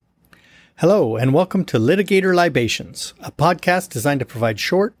Hello, and welcome to Litigator Libations, a podcast designed to provide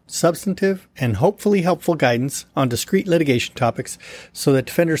short, substantive, and hopefully helpful guidance on discrete litigation topics so that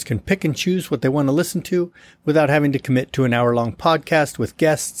defenders can pick and choose what they want to listen to without having to commit to an hour-long podcast with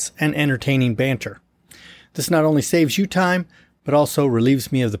guests and entertaining banter. This not only saves you time, but also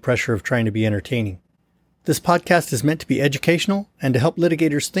relieves me of the pressure of trying to be entertaining. This podcast is meant to be educational and to help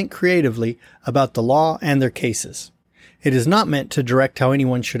litigators think creatively about the law and their cases. It is not meant to direct how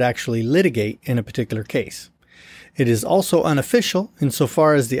anyone should actually litigate in a particular case. It is also unofficial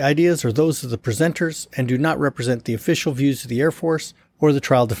insofar as the ideas are those of the presenters and do not represent the official views of the Air Force or the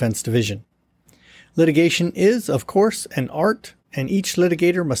Trial Defense Division. Litigation is, of course, an art, and each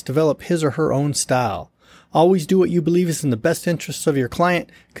litigator must develop his or her own style. Always do what you believe is in the best interests of your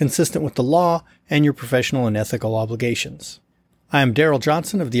client, consistent with the law and your professional and ethical obligations. I am Daryl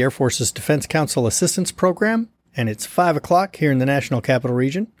Johnson of the Air Force's Defense Counsel Assistance Program, and it's 5 o'clock here in the National Capital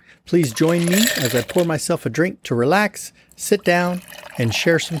Region. Please join me as I pour myself a drink to relax, sit down, and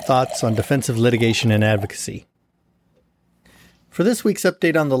share some thoughts on defensive litigation and advocacy. For this week's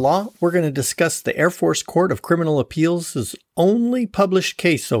update on the law, we're going to discuss the Air Force Court of Criminal Appeals' only published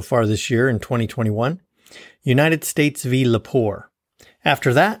case so far this year in 2021, United States v. LePore.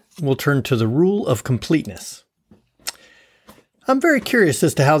 After that, we'll turn to the rule of completeness. I'm very curious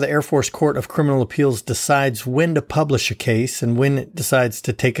as to how the Air Force Court of Criminal Appeals decides when to publish a case and when it decides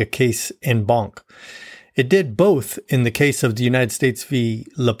to take a case en banc. It did both in the case of the United States v.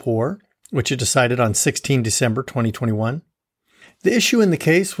 LePore, which it decided on 16 December 2021. The issue in the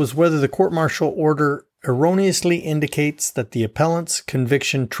case was whether the court-martial order erroneously indicates that the appellant's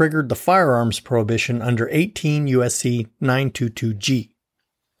conviction triggered the firearms prohibition under 18 U.S.C. 922G.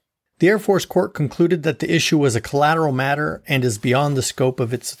 The Air Force Court concluded that the issue was a collateral matter and is beyond the scope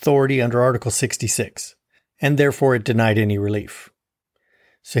of its authority under Article 66, and therefore it denied any relief.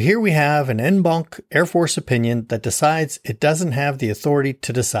 So here we have an en banc Air Force opinion that decides it doesn't have the authority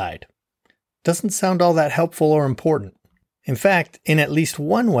to decide. Doesn't sound all that helpful or important. In fact, in at least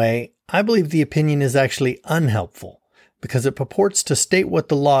one way, I believe the opinion is actually unhelpful, because it purports to state what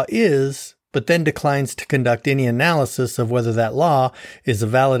the law is, but then declines to conduct any analysis of whether that law is a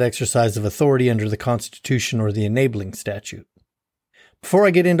valid exercise of authority under the Constitution or the enabling statute. Before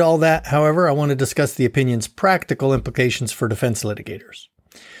I get into all that, however, I want to discuss the opinion's practical implications for defense litigators.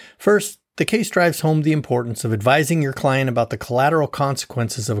 First, the case drives home the importance of advising your client about the collateral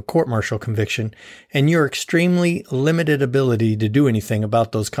consequences of a court-martial conviction and your extremely limited ability to do anything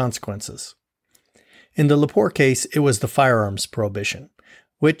about those consequences. In the LePore case, it was the firearms prohibition,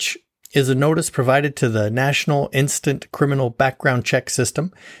 which is a notice provided to the National Instant Criminal Background Check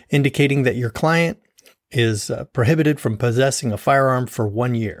System indicating that your client is prohibited from possessing a firearm for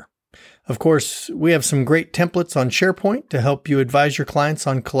 1 year. Of course, we have some great templates on SharePoint to help you advise your clients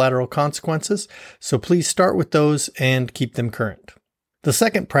on collateral consequences, so please start with those and keep them current. The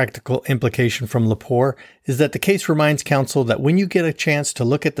second practical implication from LePore is that the case reminds counsel that when you get a chance to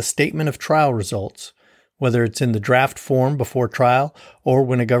look at the statement of trial results, whether it's in the draft form before trial or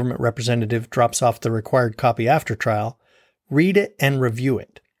when a government representative drops off the required copy after trial, read it and review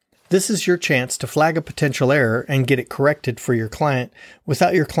it. This is your chance to flag a potential error and get it corrected for your client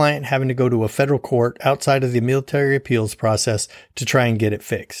without your client having to go to a federal court outside of the military appeals process to try and get it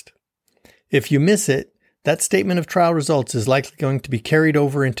fixed. If you miss it, that statement of trial results is likely going to be carried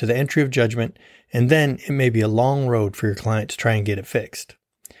over into the entry of judgment, and then it may be a long road for your client to try and get it fixed.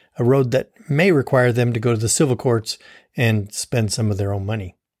 A road that may require them to go to the civil courts and spend some of their own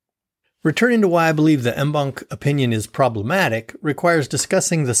money. Returning to why I believe the en banc opinion is problematic requires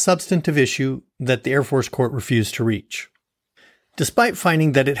discussing the substantive issue that the Air Force Court refused to reach. Despite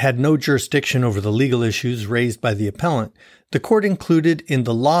finding that it had no jurisdiction over the legal issues raised by the appellant, the court included in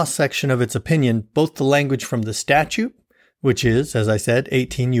the law section of its opinion both the language from the statute, which is, as I said,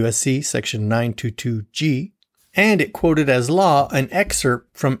 18 U.S.C. section 922G, and it quoted as law an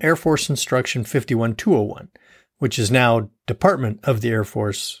excerpt from Air Force Instruction 51201, which is now Department of the Air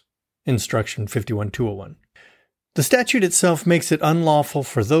Force Instruction 51201. The statute itself makes it unlawful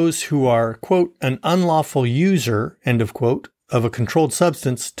for those who are, quote, an unlawful user, end of quote, of a controlled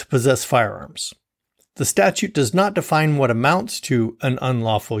substance to possess firearms. The statute does not define what amounts to an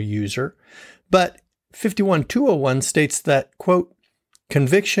unlawful user, but 51201 states that, quote,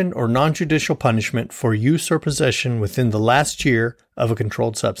 conviction or non-judicial punishment for use or possession within the last year of a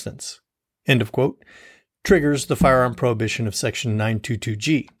controlled substance, end of quote, triggers the firearm prohibition of Section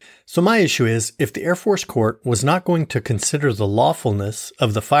 922G. So my issue is, if the Air Force Court was not going to consider the lawfulness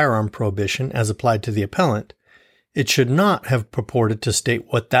of the firearm prohibition as applied to the appellant, it should not have purported to state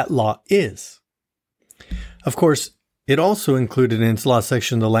what that law is. Of course, It also included in its law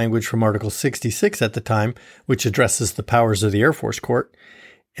section the language from Article 66 at the time, which addresses the powers of the Air Force Court.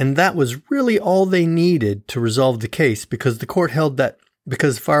 And that was really all they needed to resolve the case, because the court held that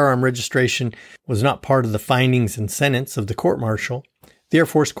because firearm registration was not part of the findings and sentence of the court-martial, the Air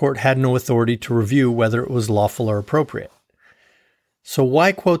Force Court had no authority to review whether it was lawful or appropriate. So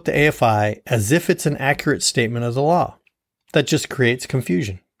why quote the AFI as if it's an accurate statement of the law? That just creates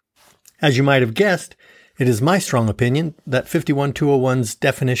confusion. As you might have guessed, it is my strong opinion that 51201's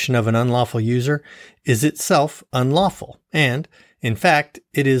definition of an unlawful user is itself unlawful, and, in fact,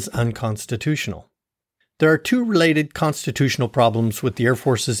 it is unconstitutional. There are two related constitutional problems with the Air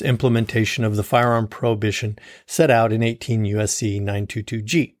Force's implementation of the firearm prohibition set out in 18 U.S.C.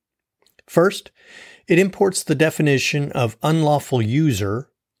 922G. First, it imports the definition of unlawful user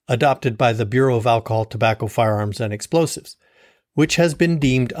adopted by the Bureau of Alcohol, Tobacco, Firearms, and Explosives, which has been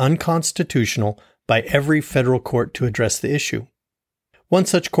deemed unconstitutional by every federal court to address the issue. One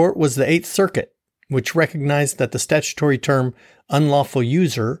such court was the Eighth Circuit, which recognized that the statutory term unlawful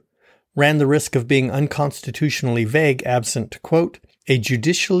user ran the risk of being unconstitutionally vague absent, quote, a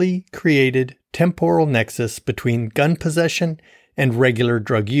judicially created temporal nexus between gun possession and regular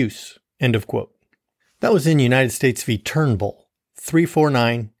drug use, end of quote. That was in United States v. Turnbull,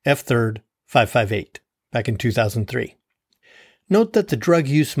 349 F. 3rd 558, back in 2003. Note that the drug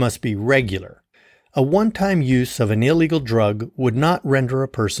use must be regular. A one-time use of an illegal drug would not render a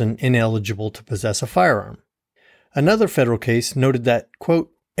person ineligible to possess a firearm. Another federal case noted that, quote,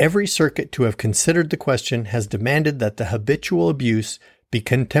 every circuit to have considered the question has demanded that the habitual abuse be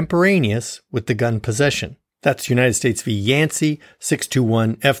contemporaneous with the gun possession. That's United States v. Yancey,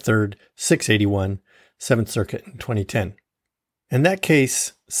 621 F. 3rd 681, 7th Circuit in 2010. And that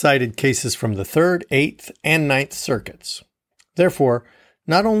case cited cases from the 3rd, 8th, and 9th Circuits. Therefore,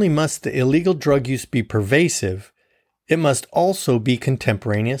 not only must the illegal drug use be pervasive, it must also be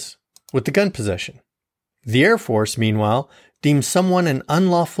contemporaneous with the gun possession. The Air Force, meanwhile, deems someone an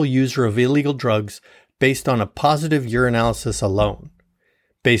unlawful user of illegal drugs based on a positive urinalysis alone,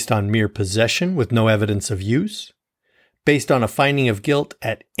 based on mere possession with no evidence of use, based on a finding of guilt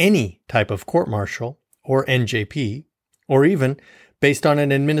at any type of court-martial, or NJP, or even based on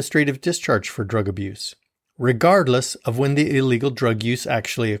an administrative discharge for drug abuse, regardless of when the illegal drug use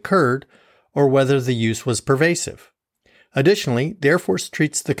actually occurred or whether the use was pervasive. Additionally, the Air Force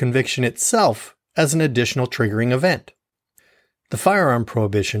treats the conviction itself as an additional triggering event. The firearm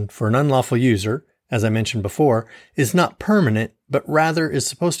prohibition for an unlawful user, as I mentioned before, is not permanent, but rather is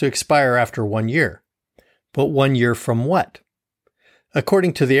supposed to expire after 1 year. But 1 year from what?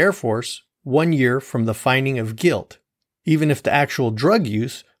 According to the Air Force, 1 year from the finding of guilt, even if the actual drug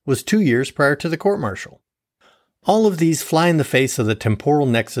use was 2 years prior to the court-martial. All of these fly in the face of the temporal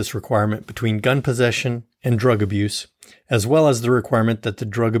nexus requirement between gun possession and drug abuse, as well as the requirement that the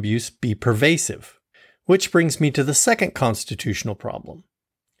drug abuse be pervasive. Which brings me to the second constitutional problem.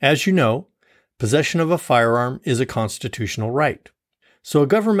 As you know, possession of a firearm is a constitutional right. So a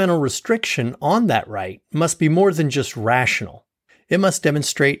governmental restriction on that right must be more than just rational. It must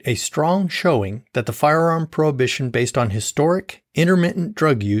demonstrate a strong showing that the firearm prohibition based on historic, intermittent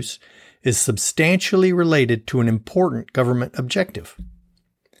drug use is substantially related to an important government objective.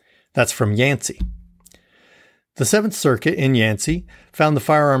 That's from Yancey. The Seventh Circuit in Yancey found the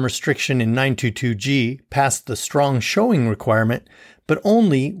firearm restriction in 922G passed the strong showing requirement, but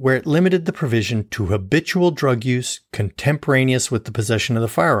only where it limited the provision to habitual drug use contemporaneous with the possession of the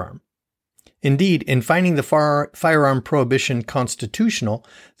firearm. Indeed, in finding the firearm prohibition constitutional,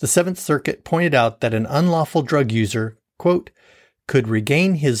 the Seventh Circuit pointed out that an unlawful drug user, quote, could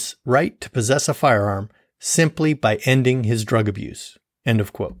regain his right to possess a firearm simply by ending his drug abuse, end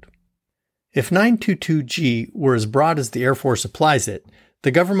of quote. If 922G were as broad as the Air Force applies it,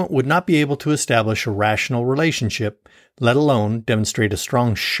 the government would not be able to establish a rational relationship, let alone demonstrate a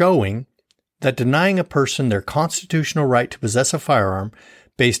strong showing that denying a person their constitutional right to possess a firearm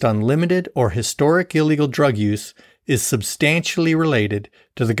based on limited or historic illegal drug use is substantially related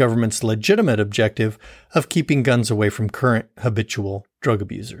to the government's legitimate objective of keeping guns away from current habitual drug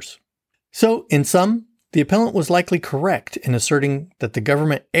abusers. So, in sum, the appellant was likely correct in asserting that the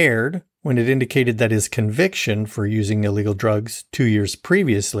government erred when it indicated that his conviction for using illegal drugs 2 years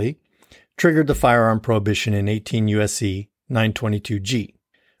previously triggered the firearm prohibition in 18 U.S.C. 922G.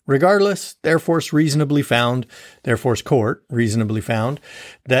 Regardless, the Air Force Court reasonably found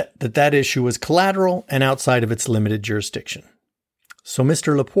that issue was collateral and outside of its limited jurisdiction. So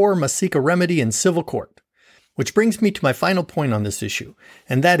Mr. LePore must seek a remedy in civil court. Which brings me to my final point on this issue,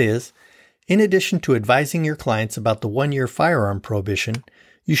 and that is, in addition to advising your clients about the 1 year firearm prohibition,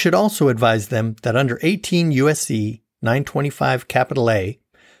 you should also advise them that under 18 U.S.C. 925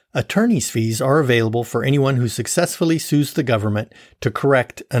 attorney's fees are available for anyone who successfully sues the government to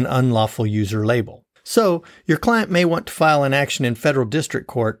correct an unlawful user label. So, your client may want to file an action in federal district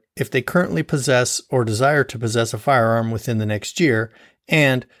court if they currently possess or desire to possess a firearm within the next year,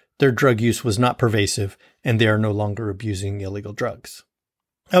 and their drug use was not pervasive and they are no longer abusing illegal drugs.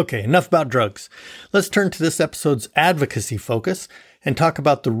 Okay, enough about drugs. Let's turn to this episode's advocacy focus and talk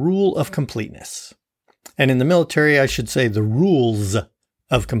about the rule of completeness. And in the military, I should say the rules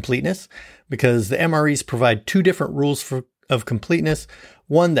of completeness, because the MREs provide two different rules of completeness,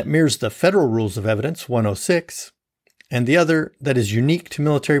 one that mirrors the Federal Rules of Evidence 106, and the other that is unique to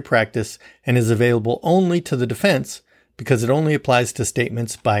military practice and is available only to the defense because it only applies to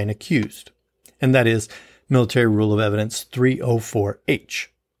statements by an accused, and that is Military Rule of Evidence 304H.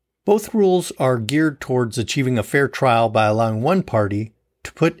 Both rules are geared towards achieving a fair trial by allowing one party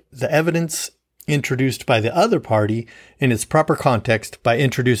to put the evidence introduced by the other party in its proper context by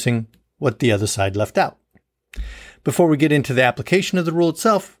introducing what the other side left out. Before we get into the application of the rule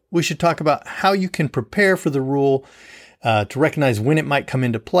itself, we should talk about how you can prepare for the rule to recognize when it might come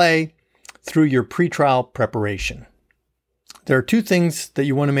into play through your pretrial preparation. There are two things that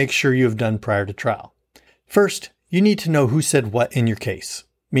you want to make sure you have done prior to trial. First, you need to know who said what in your case,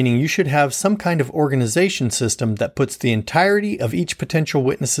 meaning you should have some kind of organization system that puts the entirety of each potential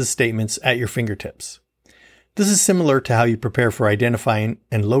witness's statements at your fingertips. This is similar to how you prepare for identifying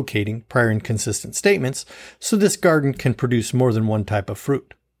and locating prior inconsistent statements, so this garden can produce more than one type of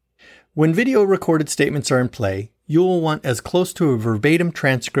fruit. When video recorded statements are in play, you will want as close to a verbatim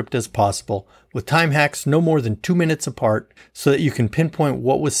transcript as possible, with time hacks no more than 2 minutes apart, so that you can pinpoint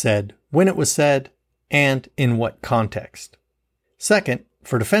what was said, when it was said, and in what context. Second,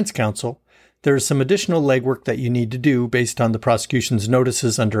 for defense counsel, there is some additional legwork that you need to do based on the prosecution's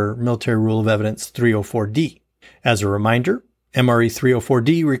notices under Military Rule of Evidence 304D. As a reminder, MRE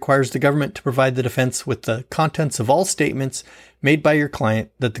 304D requires the government to provide the defense with the contents of all statements made by your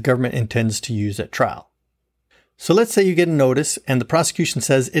client that the government intends to use at trial. So let's say you get a notice and the prosecution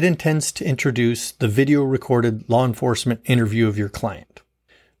says it intends to introduce the video recorded law enforcement interview of your client.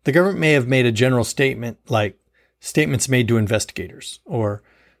 The government may have made a general statement like statements made to investigators or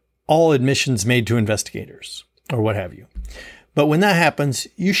all admissions made to investigators or what have you. But when that happens,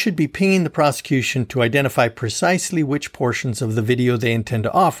 you should be pinging the prosecution to identify precisely which portions of the video they intend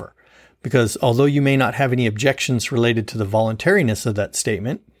to offer, because although you may not have any objections related to the voluntariness of that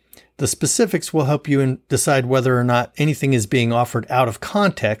statement, the specifics will help you decide whether or not anything is being offered out of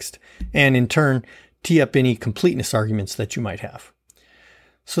context and, in turn, tee up any completeness arguments that you might have.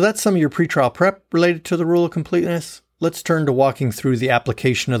 So that's some of your pretrial prep related to the rule of completeness. Let's turn to walking through the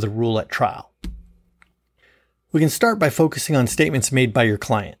application of the rule at trial. We can start by focusing on statements made by your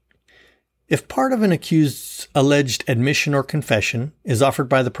client. If part of an accused's alleged admission or confession is offered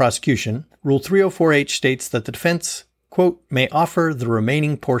by the prosecution, Rule 304H states that the defense, quote, may offer the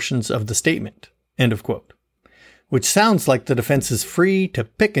remaining portions of the statement, end of quote, which sounds like the defense is free to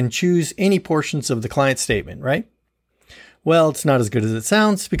pick and choose any portions of the client's statement, right? Well, it's not as good as it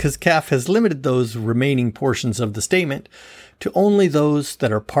sounds because CAF has limited those remaining portions of the statement to only those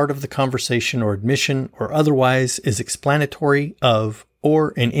that are part of the conversation or admission or otherwise is explanatory of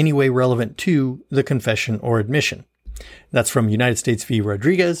or in any way relevant to the confession or admission. That's from United States v.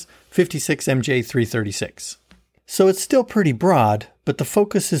 Rodriguez, 56 MJ 336. So it's still pretty broad, but the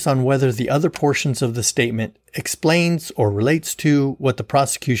focus is on whether the other portions of the statement explains or relates to what the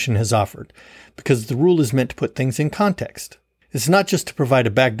prosecution has offered, because the rule is meant to put things in context. It's not just to provide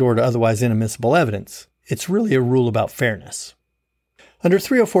a backdoor to otherwise inadmissible evidence. It's really a rule about fairness. Under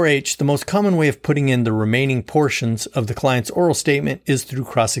 304H, the most common way of putting in the remaining portions of the client's oral statement is through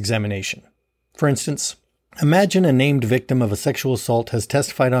cross-examination. For instance, imagine a named victim of a sexual assault has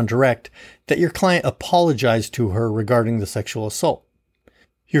testified on direct that your client apologized to her regarding the sexual assault.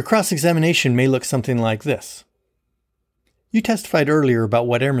 Your cross-examination may look something like this. You testified earlier about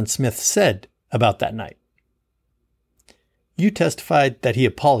what Airman Smith said about that night. You testified that he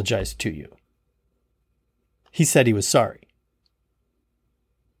apologized to you. He said he was sorry.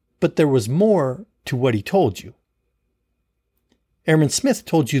 But there was more to what he told you. Airman Smith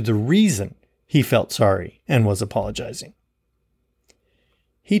told you the reason he felt sorry and was apologizing.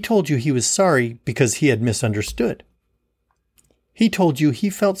 He told you he was sorry because he had misunderstood. He told you he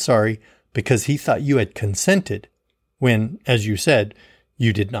felt sorry because he thought you had consented when, as you said,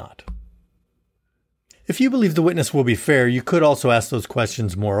 you did not. If you believe the witness will be fair, you could also ask those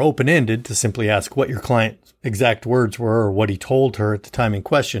questions more open-ended to simply ask what your client's exact words were or what he told her at the time in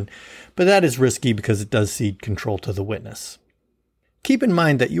question, but that is risky because it does cede control to the witness. Keep in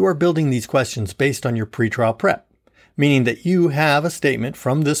mind that you are building these questions based on your pretrial prep, meaning that you have a statement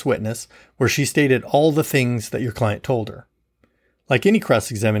from this witness where she stated all the things that your client told her. Like any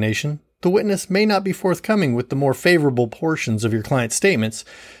cross-examination, the witness may not be forthcoming with the more favorable portions of your client's statements,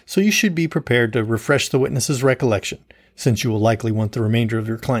 so you should be prepared to refresh the witness's recollection, since you will likely want the remainder of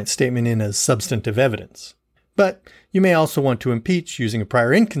your client's statement in as substantive evidence. But you may also want to impeach using a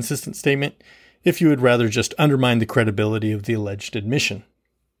prior inconsistent statement if you would rather just undermine the credibility of the alleged admission.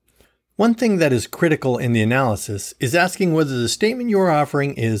 One thing that is critical in the analysis is asking whether the statement you are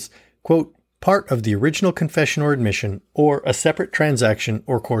offering is, quote, part of the original confession or admission, or a separate transaction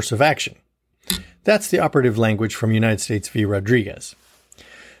or course of action. That's the operative language from United States v. Rodriguez.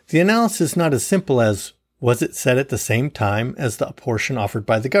 The analysis is not as simple as, was it said at the same time as the portion offered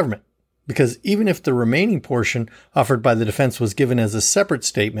by the government? Because even if the remaining portion offered by the defense was given as a separate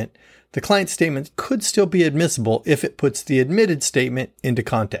statement, the client's statement could still be admissible if it puts the admitted statement into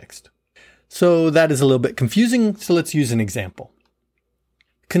context. So that is a little bit confusing, so let's use an example.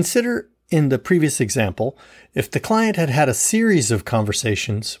 Consider in the previous example, if the client had had a series of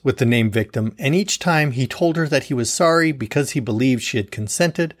conversations with the named victim, and each time he told her that he was sorry because he believed she had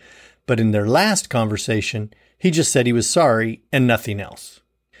consented, but in their last conversation, he just said he was sorry and nothing else.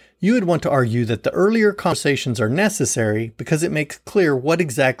 You would want to argue that the earlier conversations are necessary because it makes clear what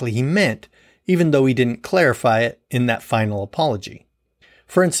exactly he meant, even though he didn't clarify it in that final apology.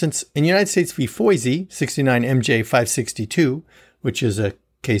 For instance, in United States v. Foisey, 69 MJ 562, which is a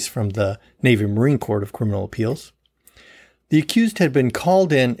case from the Navy Marine Court of Criminal Appeals, the accused had been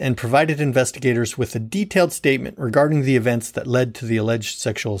called in and provided investigators with a detailed statement regarding the events that led to the alleged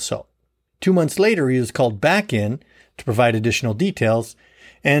sexual assault. 2 months later, he was called back in to provide additional details,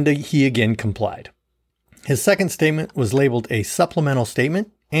 and he again complied. His second statement was labeled a supplemental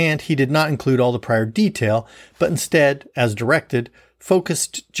statement, and he did not include all the prior detail, but instead, as directed,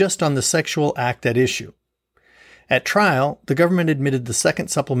 focused just on the sexual act at issue. At trial, the government admitted the second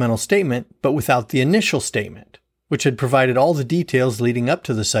supplemental statement, but without the initial statement, which had provided all the details leading up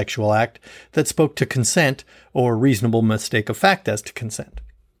to the sexual act that spoke to consent or reasonable mistake of fact as to consent.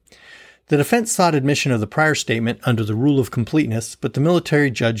 The defense sought admission of the prior statement under the rule of completeness, but the military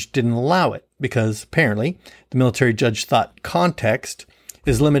judge didn't allow it because, apparently, the military judge thought context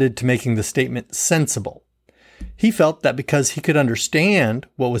is limited to making the statement sensible. He felt that because he could understand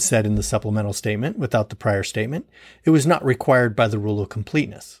what was said in the supplemental statement without the prior statement, it was not required by the rule of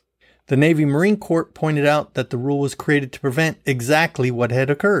completeness. The Navy Marine Court pointed out that the rule was created to prevent exactly what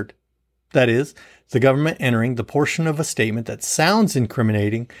had occurred. That is, the government entering the portion of a statement that sounds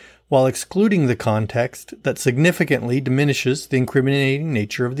incriminating while excluding the context that significantly diminishes the incriminating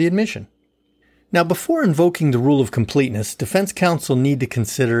nature of the admission. Now, before invoking the rule of completeness, defense counsel need to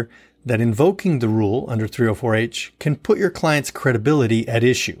consider that invoking the rule under 304H can put your client's credibility at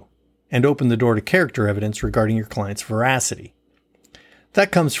issue and open the door to character evidence regarding your client's veracity.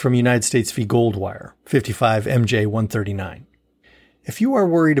 That comes from United States v. Goldwire, 55 MJ 139. If you are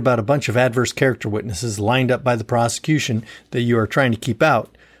worried about a bunch of adverse character witnesses lined up by the prosecution that you are trying to keep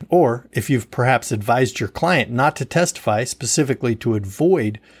out, or if you've perhaps advised your client not to testify specifically to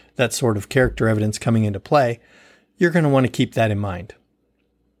avoid that sort of character evidence coming into play, you're going to want to keep that in mind.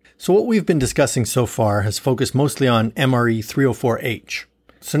 So what we've been discussing so far has focused mostly on MRE 304H.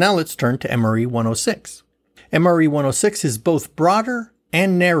 So now let's turn to MRE 106. MRE 106 is both broader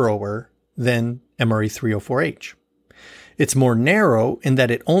and narrower than MRE 304H. It's more narrow in that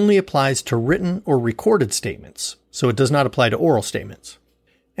it only applies to written or recorded statements, so it does not apply to oral statements.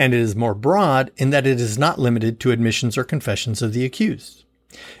 And it is more broad in that it is not limited to admissions or confessions of the accused.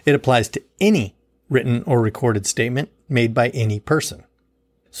 It applies to any written or recorded statement made by any person.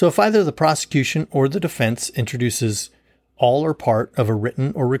 So if either the prosecution or the defense introduces all or part of a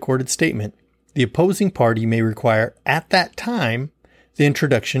written or recorded statement, the opposing party may require at that time the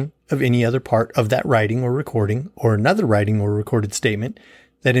introduction of any other part of that writing or recording or another writing or recorded statement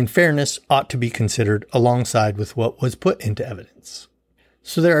that in fairness ought to be considered alongside with what was put into evidence.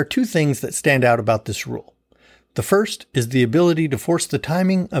 So there are two things that stand out about this rule. The first is the ability to force the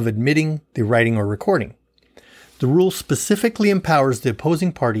timing of admitting the writing or recording. The rule specifically empowers the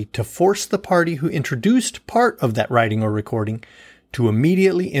opposing party to force the party who introduced part of that writing or recording to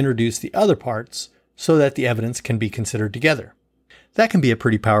immediately introduce the other parts so that the evidence can be considered together. That can be a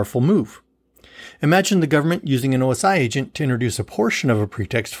pretty powerful move. Imagine the government using an OSI agent to introduce a portion of a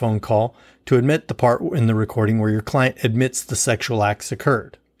pretext phone call to admit the part in the recording where your client admits the sexual acts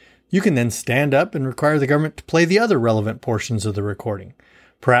occurred. You can then stand up and require the government to play the other relevant portions of the recording,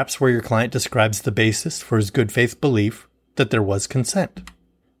 perhaps where your client describes the basis for his good faith belief that there was consent.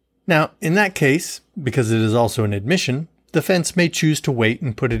 Now, in that case, because it is also an admission, the defense may choose to wait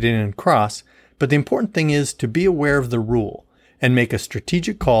and put it in and cross, But the important thing is to be aware of the rule and make a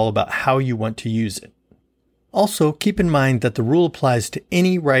strategic call about how you want to use it. Also, keep in mind that the rule applies to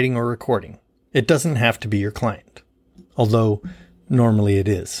any writing or recording. It doesn't have to be your client, although normally it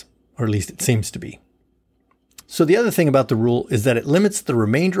is, or at least it seems to be. So the other thing about the rule is that it limits the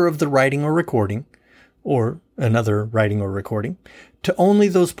remainder of the writing or recording, or another writing or recording, to only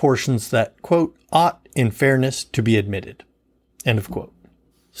those portions that, quote, ought in fairness to be admitted, end of quote.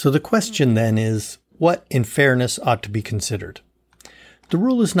 So the question then is, what in fairness ought to be considered? The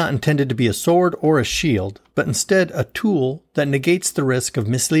rule is not intended to be a sword or a shield, but instead a tool that negates the risk of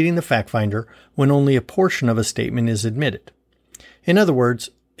misleading the fact finder when only a portion of a statement is admitted. In other words,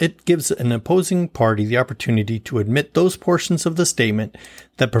 it gives an opposing party the opportunity to admit those portions of the statement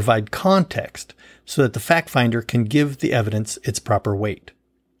that provide context so that the fact finder can give the evidence its proper weight.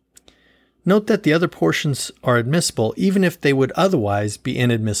 Note that the other portions are admissible even if they would otherwise be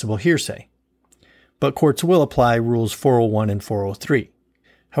inadmissible hearsay. But courts will apply Rules 401 and 403.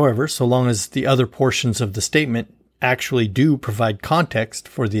 However, so long as the other portions of the statement actually do provide context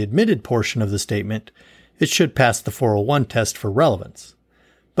for the admitted portion of the statement, it should pass the 401 test for relevance.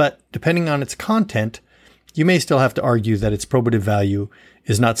 But depending on its content, you may still have to argue that its probative value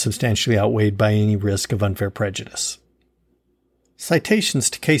is not substantially outweighed by any risk of unfair prejudice. Citations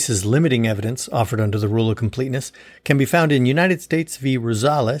to cases limiting evidence offered under the rule of completeness can be found in United States v.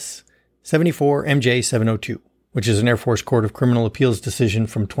 Rosales, 74 MJ 702, which is an Air Force Court of Criminal Appeals decision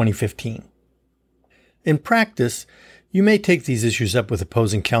from 2015. In practice, you may take these issues up with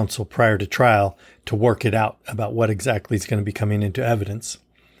opposing counsel prior to trial to work it out about what exactly is going to be coming into evidence.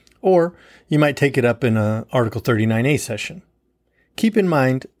 Or you might take it up in an Article 39A session. Keep in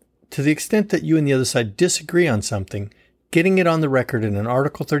mind, to the extent that you and the other side disagree on something, getting it on the record in an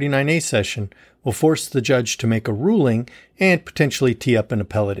Article 39A session will force the judge to make a ruling and potentially tee up an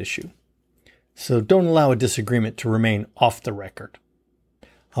appellate issue. So don't allow a disagreement to remain off the record.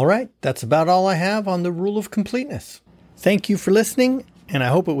 All right, that's about all I have on the rule of completeness. Thank you for listening, and I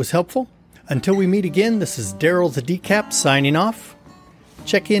hope it was helpful. Until we meet again, this is Daryl the Decap signing off.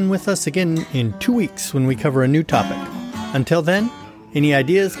 Check in with us again in 2 weeks when we cover a new topic. Until then, any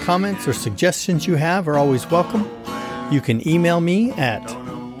ideas, comments, or suggestions you have are always welcome. You can email me at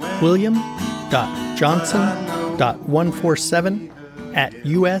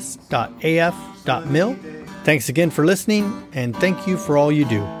william.johnson.147@us.af.mil. Thanks again for listening, and thank you for all you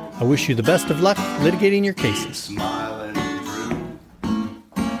do. I wish you the best of luck litigating your cases. Smiling through,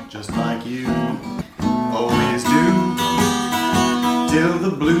 just like you always do, till the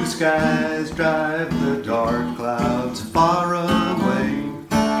blue skies drive the dark clouds far away.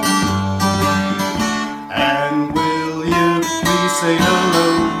 And will you please say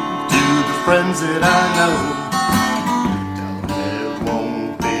hello to the friends that I know? Tell them it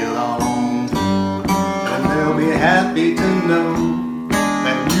won't be long, and they'll be happy to know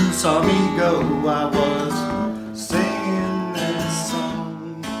that you saw me go. I was